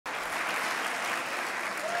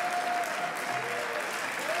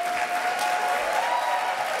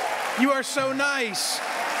You are so nice.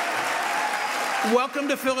 Welcome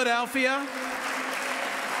to Philadelphia.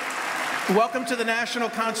 Welcome to the National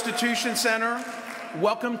Constitution Center.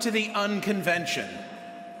 Welcome to the Unconvention.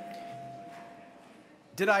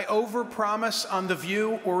 Did I overpromise on the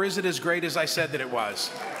view, or is it as great as I said that it was?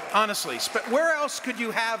 Honestly, where else could you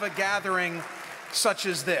have a gathering such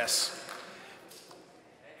as this?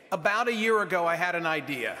 About a year ago, I had an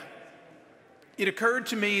idea. It occurred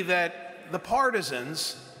to me that the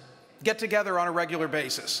partisans get together on a regular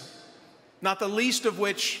basis, not the least of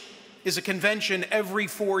which is a convention every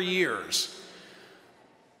 4 years.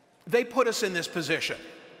 They put us in this position.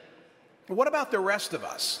 What about the rest of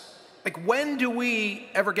us? Like, when do we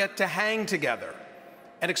ever get to hang together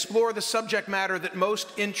and explore the subject matter that most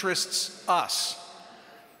interests us?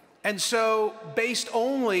 And so, based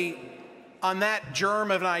only on that germ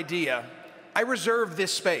of an idea, I reserved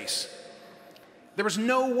this space. There was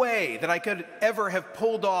no way that I could ever have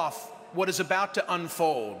pulled off what is about to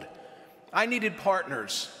unfold. I needed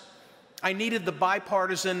partners. I needed the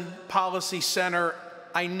Bipartisan Policy Center.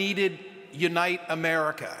 I needed Unite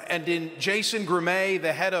America. And in Jason Grumet,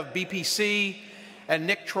 the head of BPC, and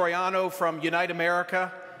Nick Troiano from Unite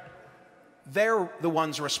America, they're the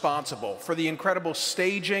ones responsible for the incredible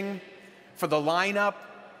staging, for the lineup,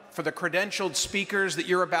 for the credentialed speakers that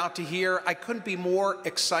you're about to hear. I couldn't be more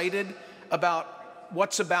excited about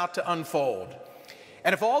what's about to unfold.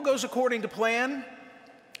 And if all goes according to plan,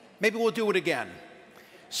 maybe we'll do it again.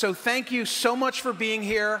 So thank you so much for being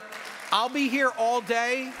here. I'll be here all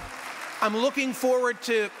day. I'm looking forward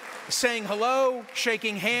to saying hello,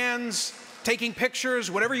 shaking hands, taking pictures,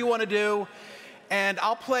 whatever you want to do. And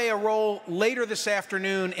I'll play a role later this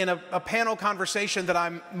afternoon in a panel conversation that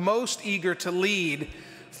I'm most eager to lead,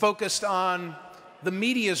 focused on the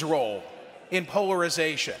media's role in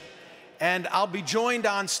polarization. And I'll be joined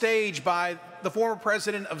on stage by the former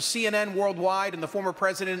president of CNN Worldwide and the former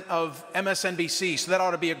president of MSNBC, so that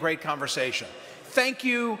ought to be a great conversation. Thank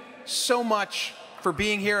you so much for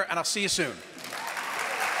being here, and I'll see you soon.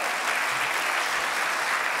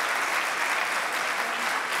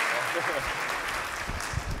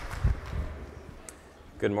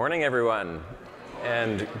 Good morning, everyone.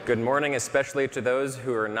 And good morning especially to those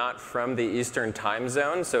who are not from the Eastern time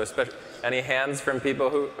zone. So any hands from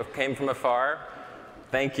people who came from afar?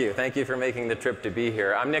 Thank you. Thank you for making the trip to be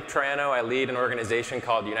here. I'm Nick Troiano. I lead an organization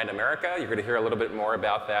called Unite America. You're going to hear a little bit more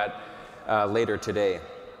about that later today.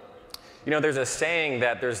 You know, there's a saying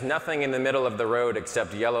that there's nothing in the middle of the road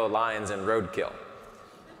except yellow lines and roadkill.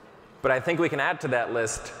 But I think we can add to that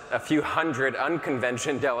list a few hundred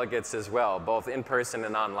unconvention delegates as well, both in person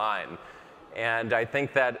and online. And I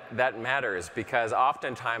think that that matters because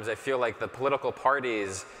oftentimes I feel like the political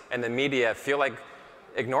parties and the media feel like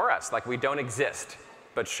ignore us, like we don't exist.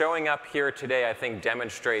 But showing up here today, I think,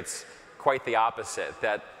 demonstrates quite the opposite,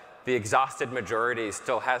 that the exhausted majority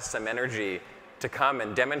still has some energy to come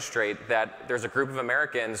and demonstrate that there's a group of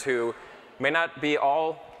Americans who may not be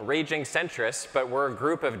all raging centrists, but we're a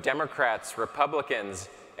group of Democrats, Republicans,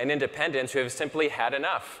 and independents who have simply had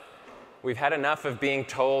enough. We've had enough of being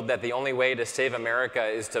told that the only way to save America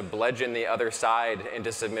is to bludgeon the other side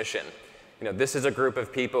into submission. You know, this is a group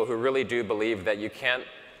of people who really do believe that you can't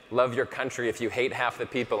love your country if you hate half the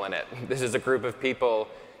people in it. This is a group of people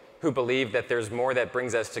who believe that there's more that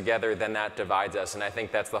brings us together than that divides us, and I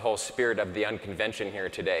think that's the whole spirit of the Unconvention here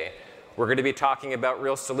today. We're going to be talking about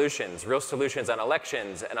real solutions on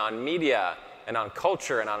elections and on media and on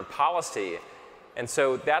culture and on policy. And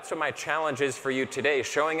so that's what my challenge is for you today.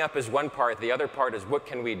 Showing up is one part. The other part is what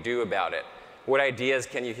can we do about it? What ideas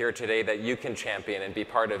can you hear today that you can champion and be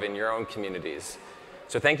part of in your own communities?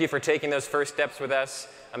 So thank you for taking those first steps with us.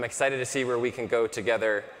 I'm excited to see where we can go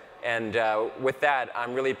together. And with that,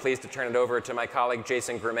 I'm really pleased to turn it over to my colleague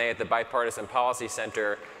Jason Grumet at the Bipartisan Policy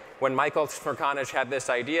Center. When Michael Smerconish had this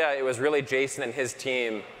idea, it was really Jason and his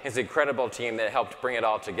team, his incredible team, that helped bring it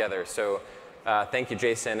all together. So thank you,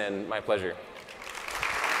 Jason, and my pleasure.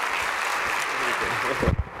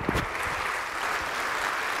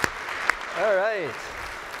 All right.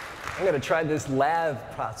 I'm going to try this lav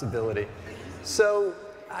possibility. So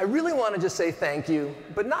I really want to just say thank you,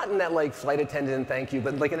 but not in that like flight attendant thank you,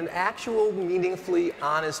 but like in an actual, meaningfully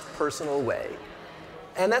honest, personal way.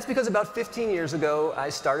 And that's because about 15 years ago, I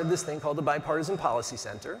started this thing called the Bipartisan Policy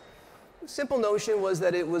Center. The simple notion was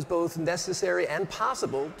that it was both necessary and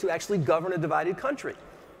possible to actually govern a divided country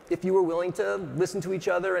if you were willing to listen to each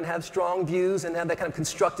other and have strong views and have that kind of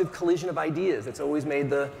constructive collision of ideas that's always made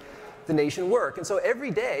the nation work. And so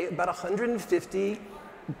every day, about 150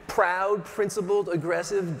 proud, principled,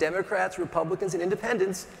 aggressive Democrats, Republicans, and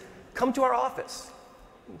independents come to our office,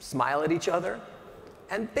 smile at each other,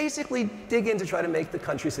 and basically dig in to try to make the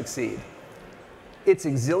country succeed. It's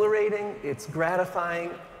exhilarating, it's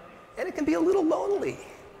gratifying, and it can be a little lonely.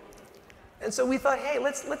 And so we thought, hey,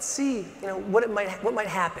 let's see what might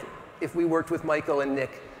happen if we worked with Michael and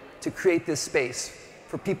Nick to create this space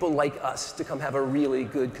for people like us to come have a really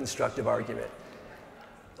good constructive argument.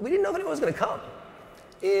 We didn't know if anyone was going to come.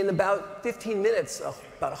 In about 15 minutes,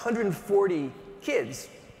 about 140 kids,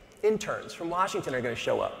 interns from Washington, are going to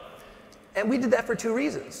show up. And we did that for two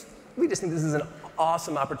reasons. We just think this is an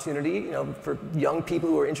awesome opportunity, for young people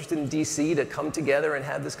who are interested in DC to come together and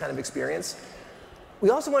have this kind of experience. We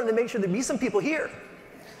also wanted to make sure there'd be some people here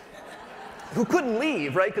who couldn't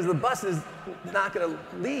leave, right? Because the bus is not going to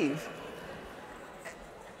leave.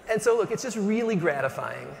 And so, look, it's just really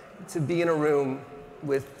gratifying to be in a room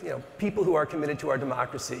with people who are committed to our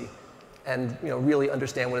democracy and really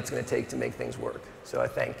understand what it's going to take to make things work. So I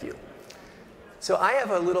thank you. So I have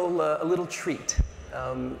a little treat.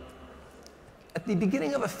 At the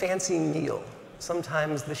beginning of a fancy meal,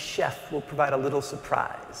 sometimes the chef will provide a little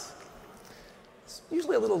surprise. It's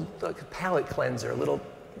usually a little palate cleanser, a little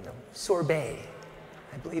sorbet.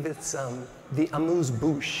 I believe it's the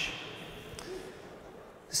amuse-bouche.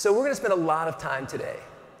 So we're going to spend a lot of time today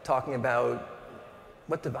talking about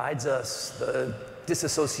what divides us, the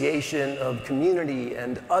disassociation of community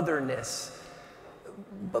and otherness.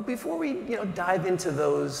 But before we dive into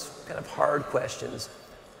those kind of hard questions,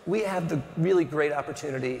 we have the really great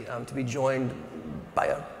opportunity to be joined by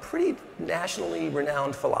a pretty nationally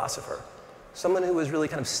renowned philosopher, someone who has really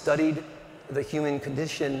kind of studied the human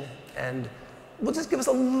condition and will just give us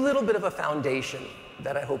a little bit of a foundation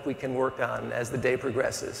that I hope we can work on as the day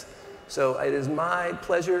progresses. So it is my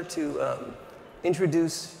pleasure to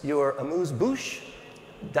introduce your amuse-bouche,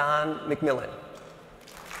 Don McMillan.